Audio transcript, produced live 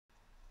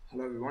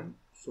Hello everyone.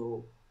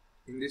 So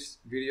in this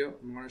video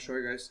I'm going to show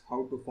you guys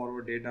how to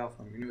forward data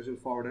from universal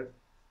forwarder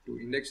to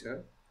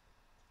indexer.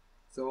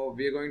 So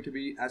we are going to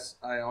be, as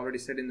I already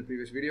said in the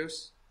previous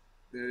videos,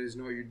 there is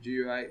no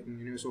GUI in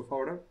universal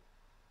forwarder.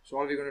 So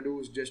all we're going to do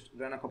is just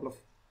run a couple of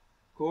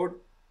code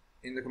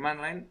in the command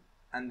line,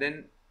 and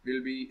then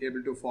we'll be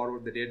able to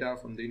forward the data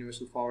from the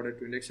universal forwarder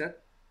to indexer.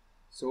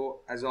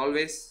 So as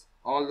always,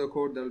 all the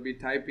code that will be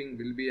typing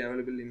will be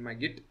available in my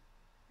Git.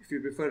 If you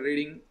prefer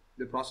reading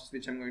the process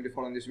which I'm going to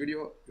follow in this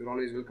video, you're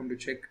always welcome to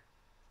check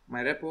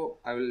my repo.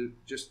 I will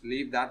just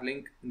leave that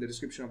link in the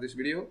description of this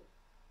video.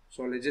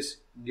 So let's just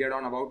get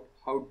on about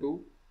how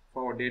to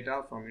forward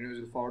data from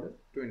universal forwarder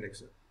to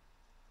indexer.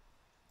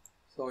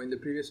 So in the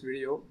previous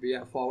video, we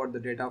have forwarded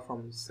the data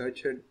from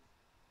searched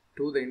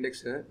to the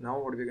indexer. Now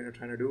what we're going to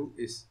try to do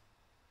is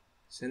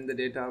send the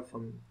data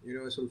from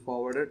universal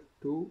forwarder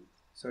to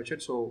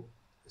searched. So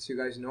as you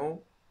guys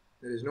know,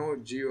 there is no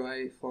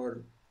GUI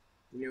for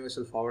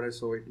universal forwarder,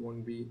 so it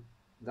won't be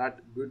that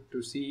good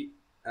to see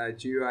a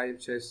GUI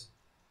which says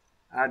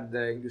add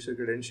the user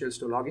credentials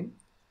to login.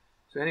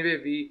 So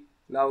anyway, we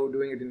love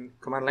doing it in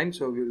command line,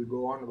 so we will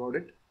go on about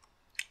it.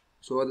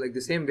 So like the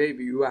same way,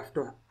 you have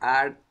to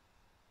add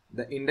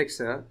the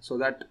indexer so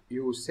that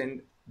you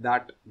send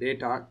that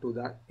data to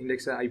the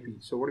indexer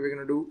IP. So what we're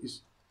going to do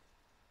is,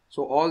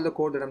 so all the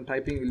code that I'm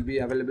typing will be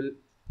available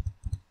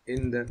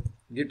in the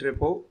Git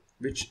repo,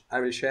 which I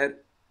will share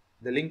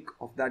the link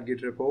of that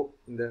Git repo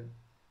in the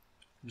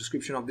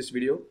description of this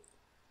video.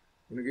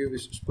 I'm going to give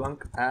this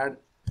Splunk add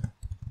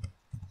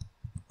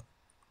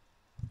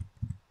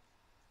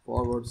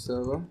forward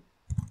server.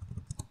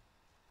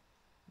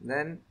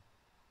 Then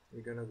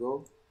we're going to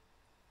go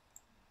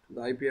to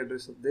the IP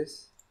address of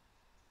this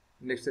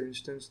indexer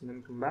instance and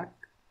then come back.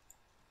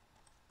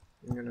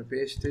 I'm going to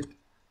paste it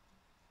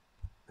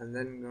and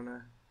then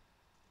gonna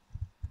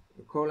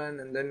colon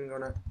and then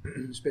gonna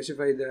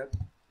specify the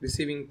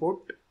receiving port.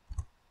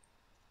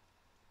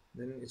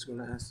 Then it's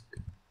gonna ask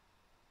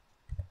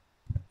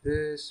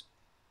this,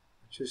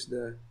 which is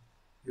the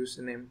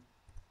username,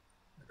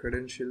 the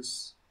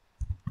credentials.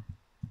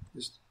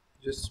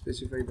 Just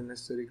specify the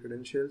necessary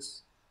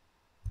credentials.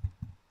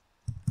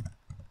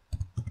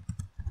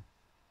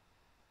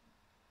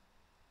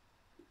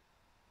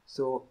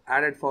 So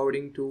added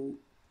forwarding to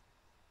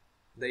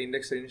the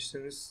indexer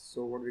instance.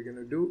 So what we're going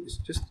to do is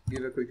just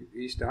give a quick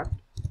restart.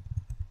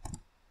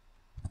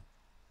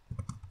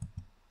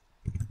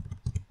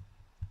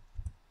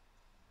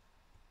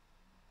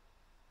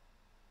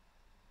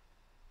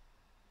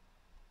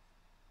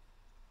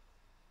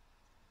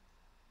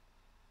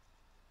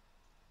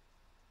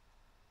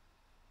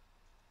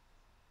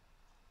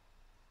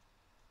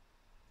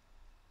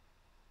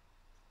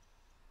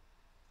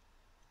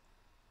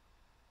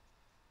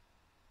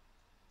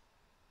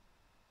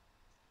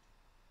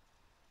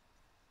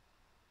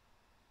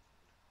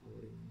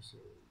 So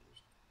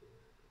just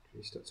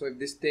restart. So if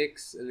this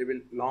takes a little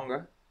bit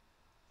longer,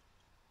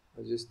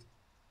 I'll just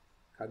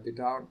cut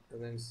it out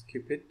and then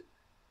skip it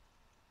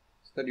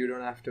so that you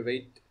don't have to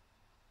wait.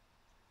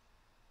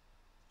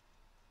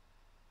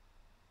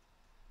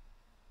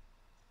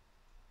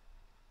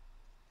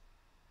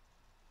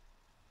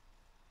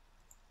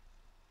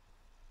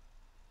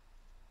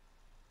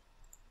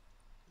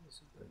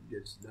 So that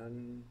gets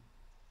done.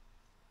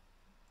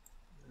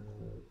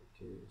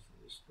 Okay, so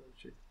just go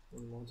check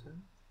one more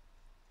time.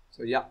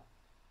 So yeah,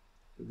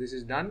 so this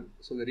is done.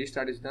 So the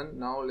restart is done.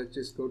 Now let's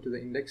just go to the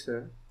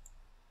indexer.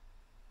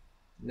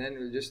 Then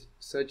we'll just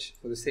search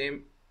for the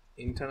same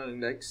internal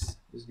index.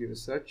 Just give a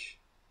search.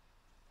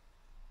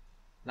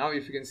 Now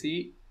if you can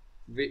see,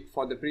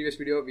 for the previous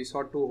video we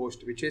saw two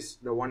hosts, which is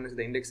the one is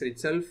the indexer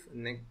itself,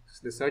 and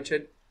next the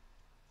searched.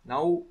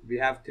 Now we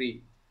have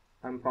three,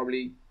 and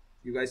probably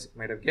you guys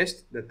might have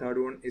guessed the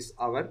third one is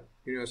our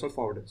universal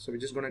forwarder. So we're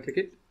just going to click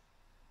it.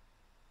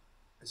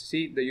 As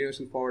you see, the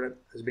universal forwarder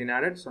has been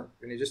added. So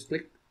when you just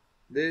click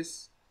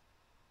this,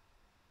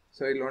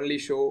 so it will only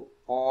show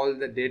all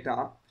the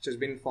data which has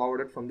been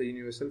forwarded from the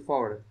universal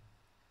forwarder.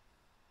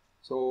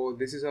 So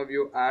this is how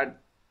you add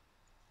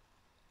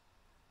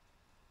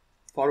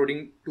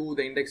forwarding to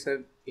the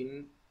indexer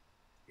in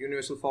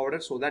universal forwarder,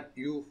 so that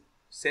you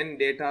send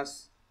data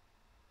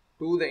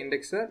to the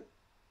indexer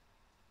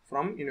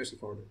from universal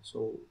forwarder.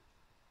 So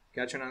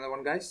catch another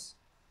one, guys.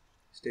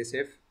 Stay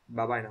safe.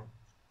 Bye bye now.